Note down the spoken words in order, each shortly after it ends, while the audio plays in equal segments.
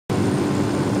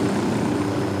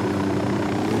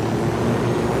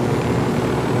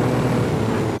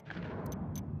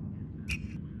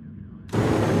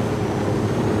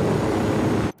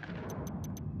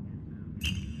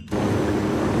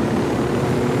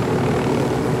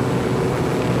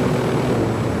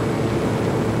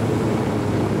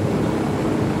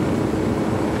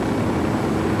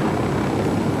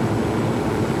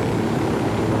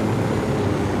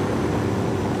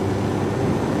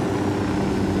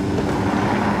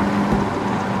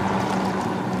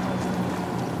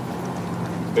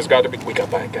There's got to be... We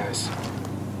got bad guys.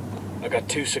 I got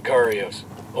 2 Sicarios.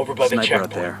 Over by the checkpoint. Sniper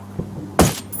out there.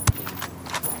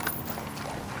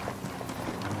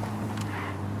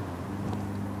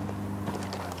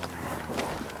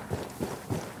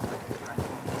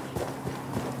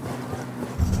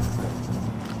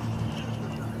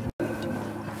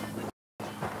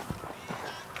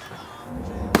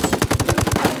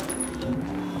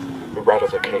 We're out of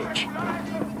the cage.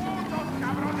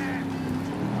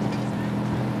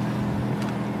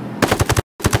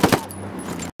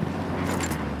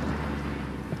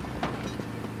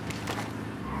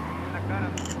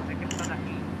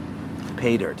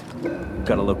 Pay dirt.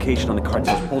 Got a location on the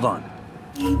cartels. Hold on.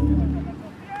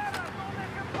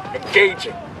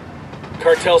 Engaging.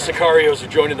 Cartel Sicarios are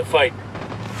joining the fight.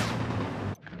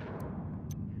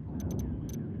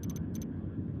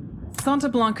 Santa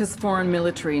Blanca's foreign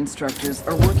military instructors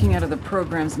are working out of the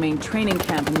program's main training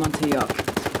camp in Montauk.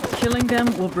 Killing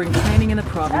them will bring training in the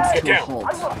province to a halt.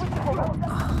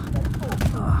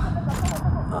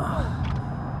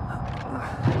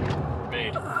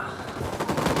 Made.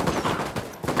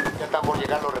 Ya están por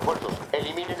llegar los refuerzos.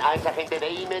 Eliminen a esa gente de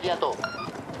inmediato.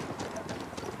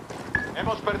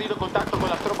 Hemos perdido contacto con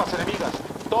las tropas enemigas.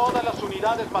 Todas las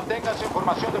unidades manténganse en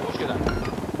formación de búsqueda.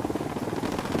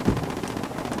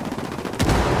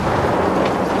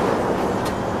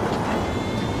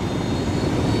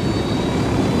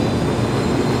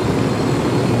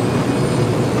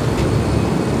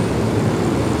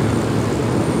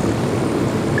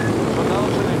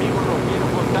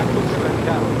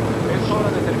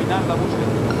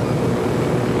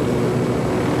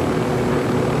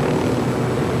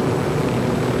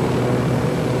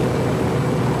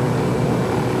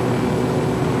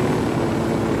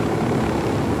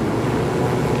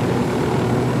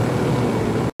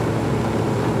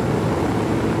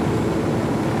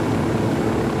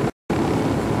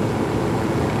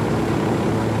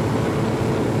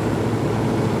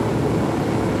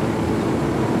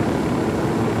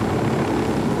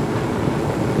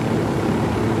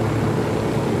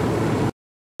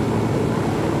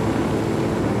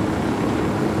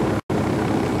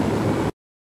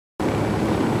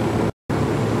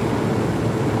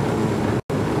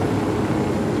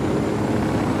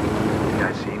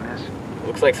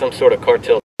 Looks like some sort of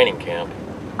cartel training camp.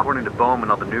 According to Bowman,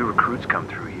 all the new recruits come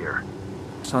through here.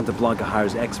 Santa Blanca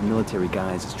hires ex-military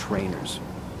guys as trainers.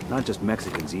 Not just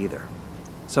Mexicans either.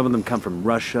 Some of them come from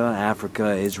Russia,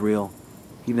 Africa, Israel.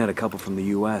 Even had a couple from the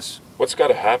US. What's got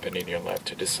to happen in your life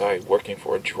to decide working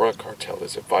for a drug cartel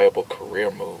is a viable career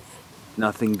move?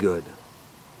 Nothing good.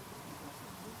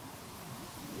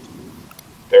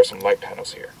 There are some light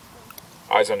panels here.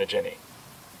 Eyes on a Jenny.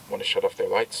 Want to shut off their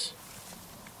lights?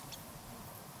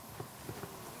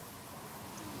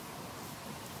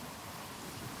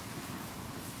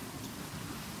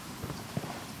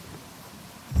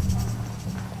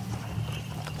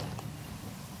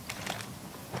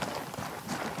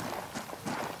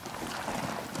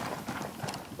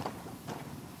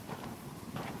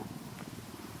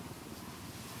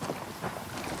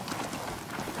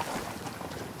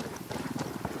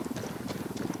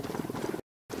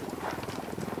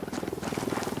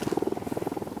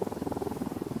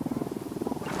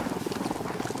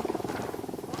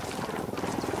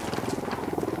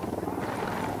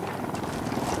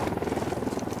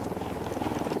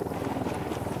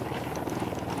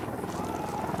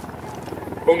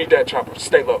 Who need that chopper?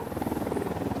 Stay low.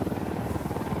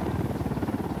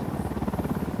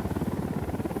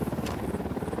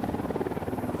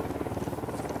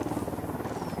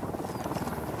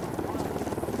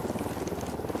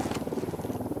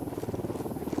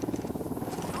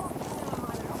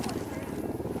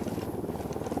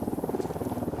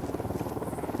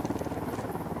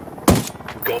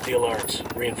 We got the alarms.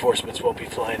 Reinforcements won't be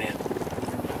flying in.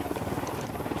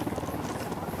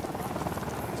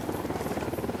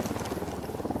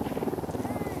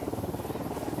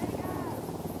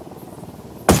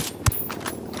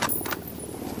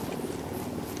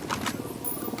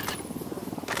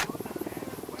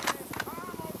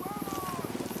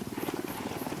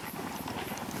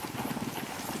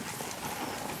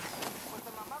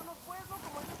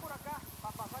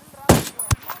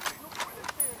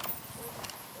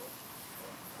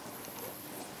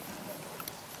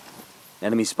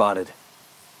 Enemy spotted.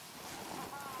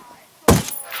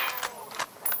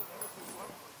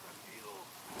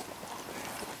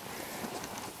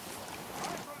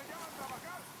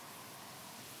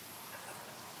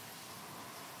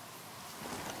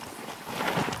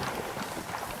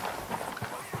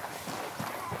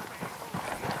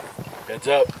 Heads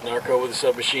up, narco with a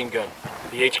submachine gun.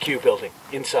 The HQ building,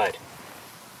 inside.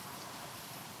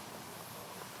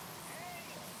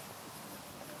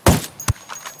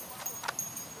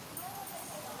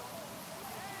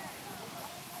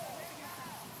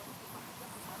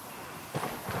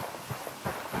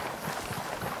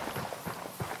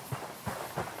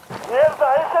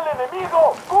 el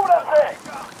enemigo! ¡Cúbranse!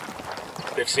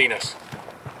 They've seen us.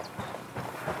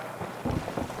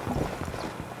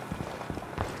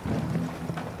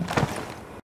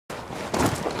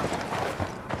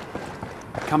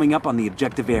 Coming up on the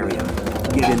objective area.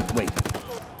 Get in. Wait.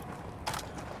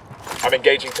 I'm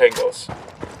engaging tangos.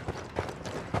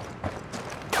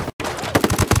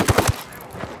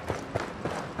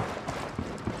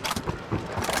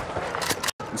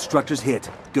 Instructors hit.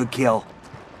 Good kill.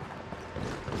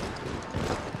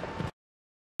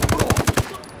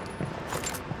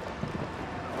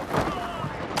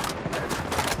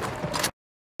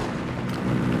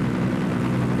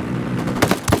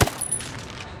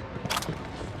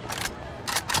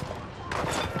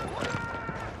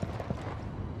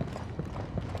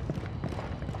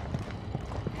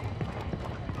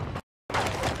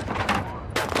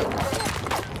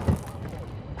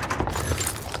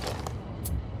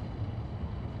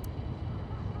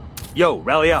 Yo,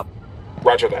 rally up.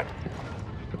 Roger that.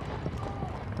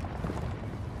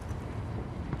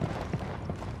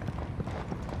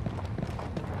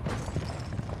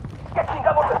 ¿Qué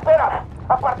chingados esperas?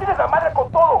 ¡A partir de la madre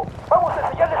con todo! ¡Vamos a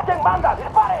enseñarles quién manda!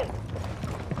 ¡Disparen!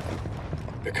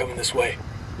 They're coming this way.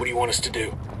 What do you want us to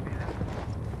do?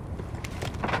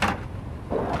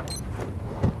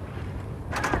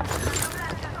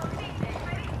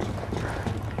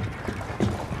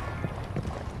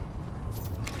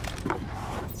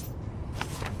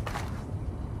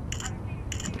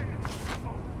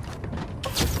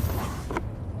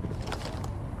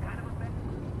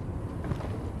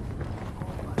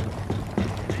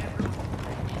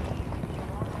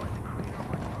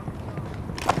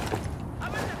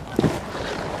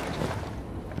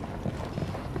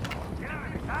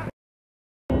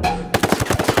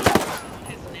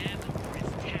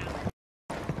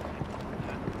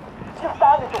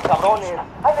 Cabrones,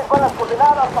 ahí les van las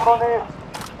coordenadas, cabrones.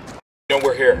 No,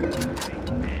 we're here.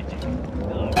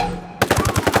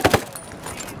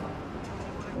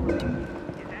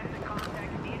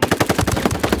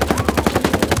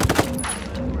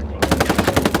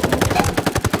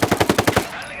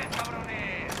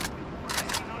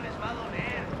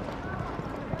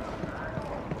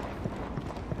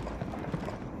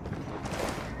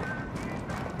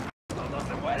 ¡Todos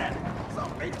se mueren! ¡Son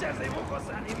pinches dibujos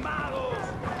animados!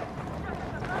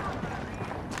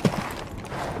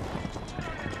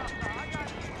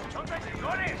 ¡Son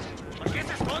traiciones! ¿Por qué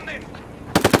se esconden?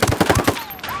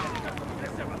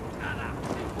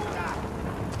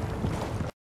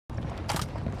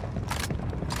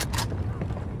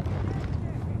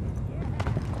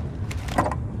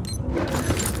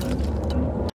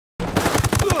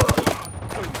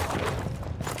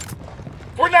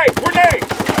 Grenade! Grenade!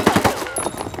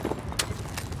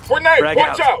 Grenade! Frag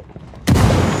Watch out!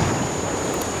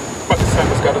 But the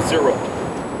sniper's got a 0.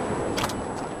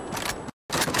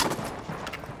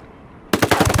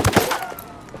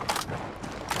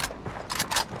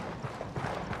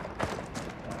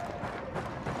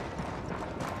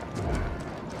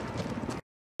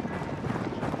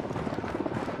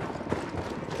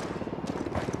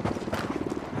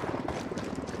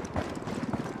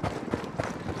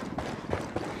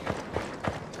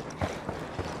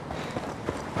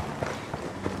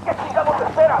 ¿Qué chingados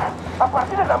esperas? ¡A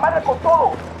partir de la madre con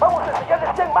todo! ¡Vamos a enseñarles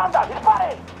quién manda!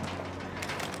 ¡Disparen!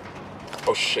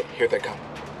 Oh shit, here they come.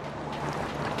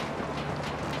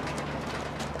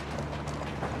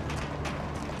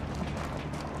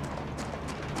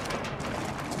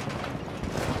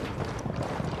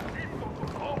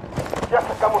 Ya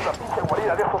sacamos la pinche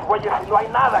guarida de esos güeyes y no hay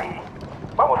nada ahí.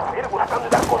 Vamos a seguir buscando y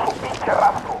dar con su pinche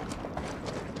rastro.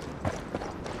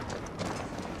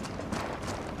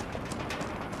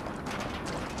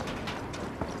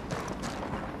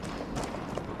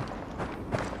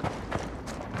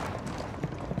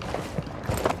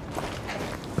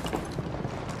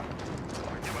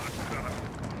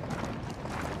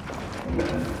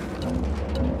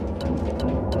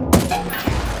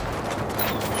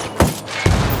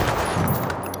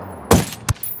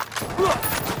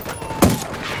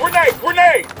 Grenade!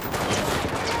 Grenade!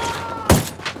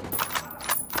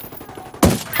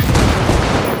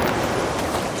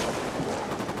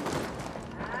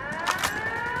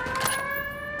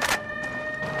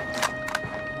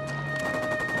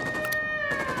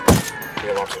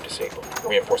 The alarms are disabled.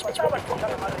 Reinforcements will be fine.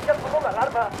 Ya sonó la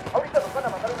alarma. Ahorita nos van a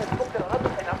mandar un helicóptero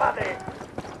dándose en la madre.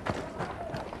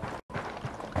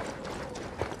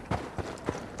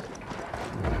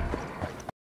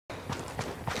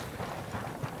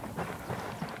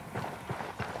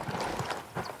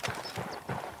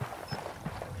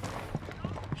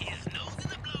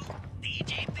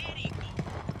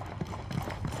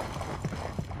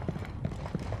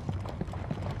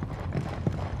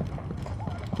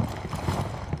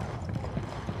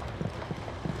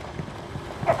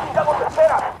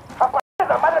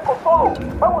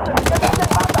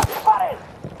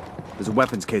 a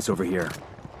weapons case over here.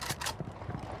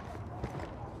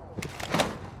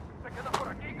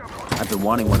 I've been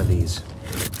wanting one of these.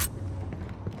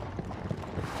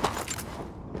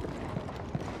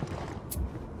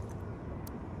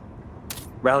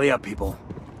 Rally up, people.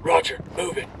 Roger,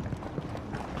 move it.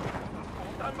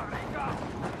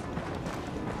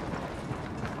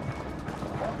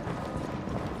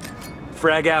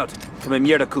 Frag out. Come en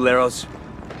mierda, culeros.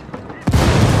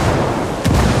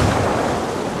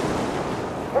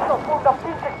 Eso fue una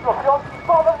pinche explosión y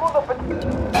todo el mundo...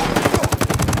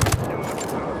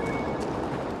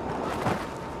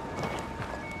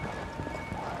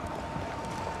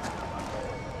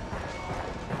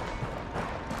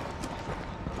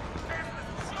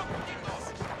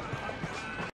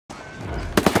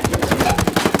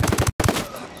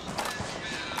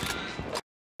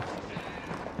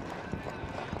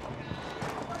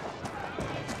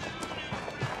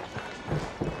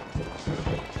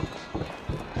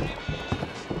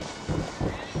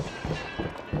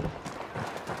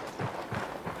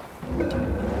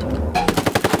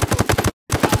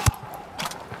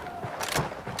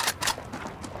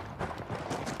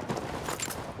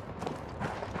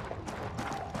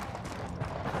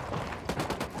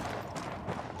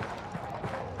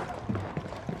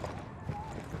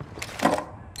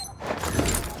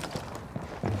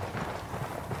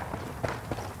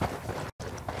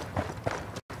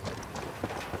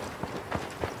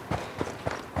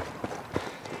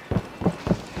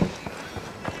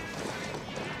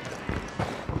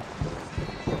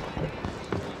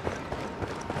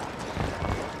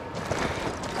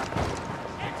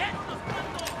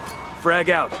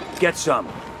 Frag out. Get some.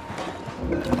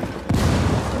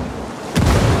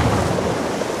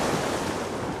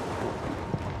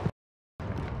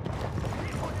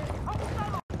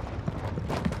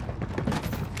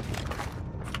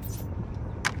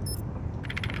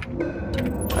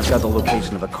 I've got the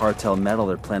location of a cartel medal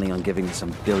they're planning on giving to some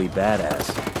Billy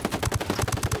Badass.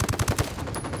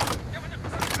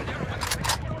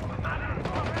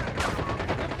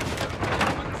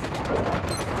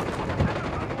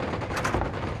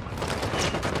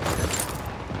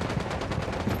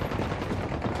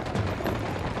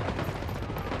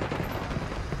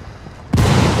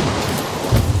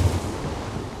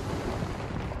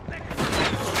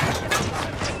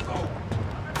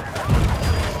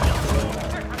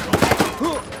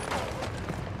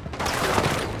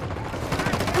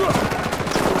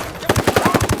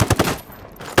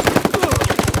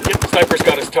 Sniper's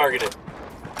got us targeted.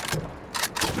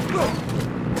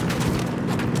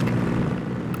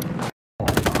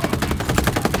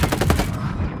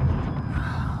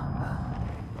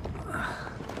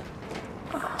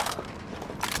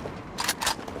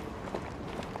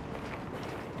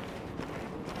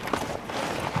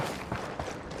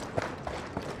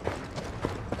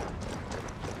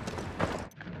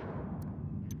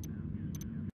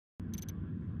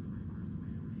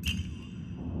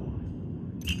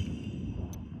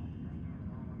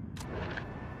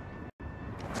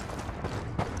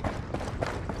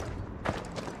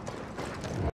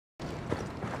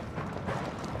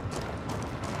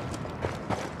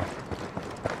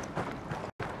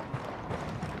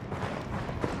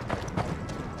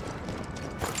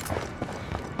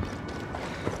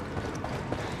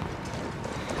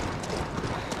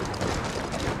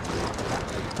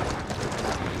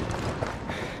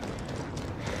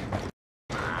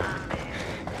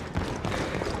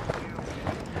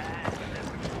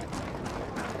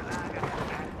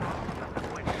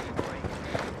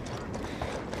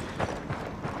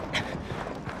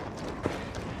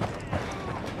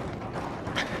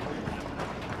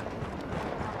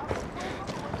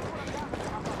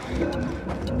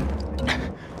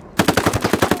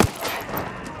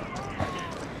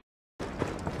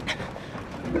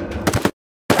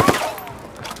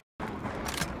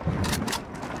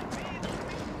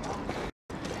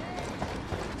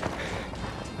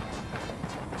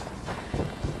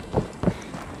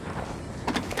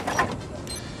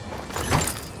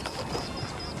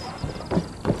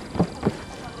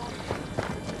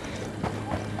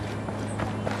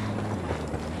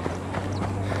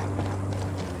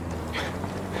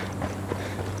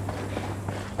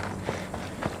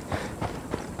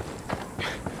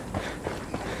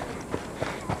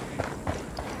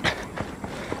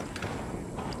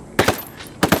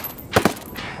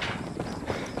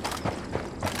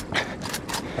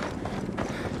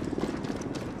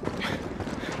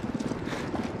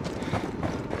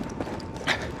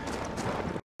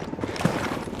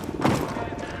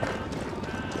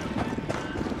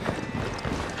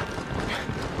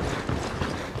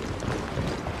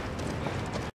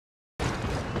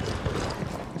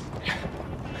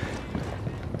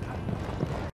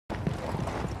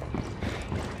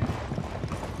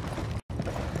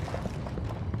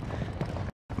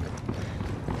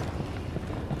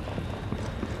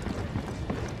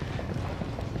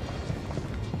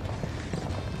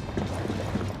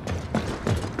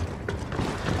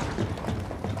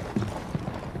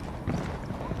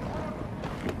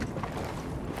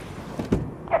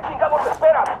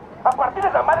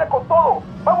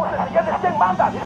 banda!